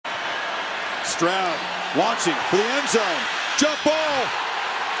Stroud launching for the end zone. Jump ball.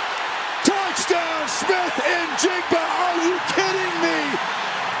 Touchdown, Smith and Jigba. Are you kidding me?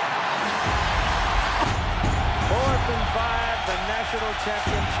 4th and 5, the national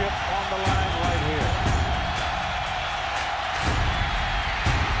championship on the line right here.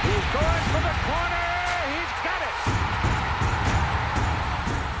 He's going for the corner. He's got it.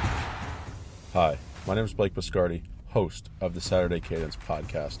 Hi, my name is Blake Biscardi, host of the Saturday Cadence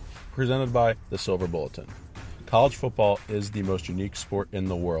podcast, presented by the Silver Bulletin. College football is the most unique sport in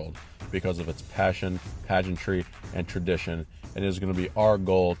the world because of its passion, pageantry, and tradition, and it is going to be our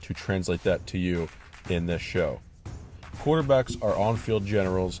goal to translate that to you in this show. Quarterbacks are on-field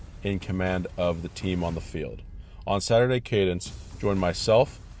generals in command of the team on the field. On Saturday Cadence, join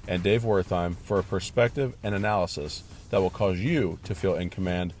myself and Dave Wertheim for a perspective and analysis that will cause you to feel in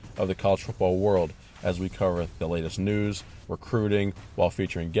command of the college football world as we cover the latest news, recruiting, while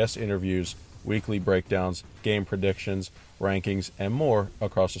featuring guest interviews, weekly breakdowns, game predictions, rankings, and more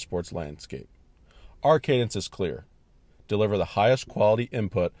across the sports landscape. Our cadence is clear. Deliver the highest quality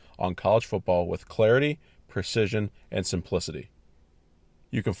input on college football with clarity, precision, and simplicity.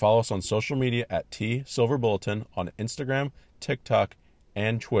 You can follow us on social media at @silverbulletin on Instagram, TikTok,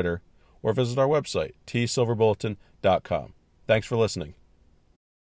 and Twitter, or visit our website, tsilverbulletin.com. Thanks for listening.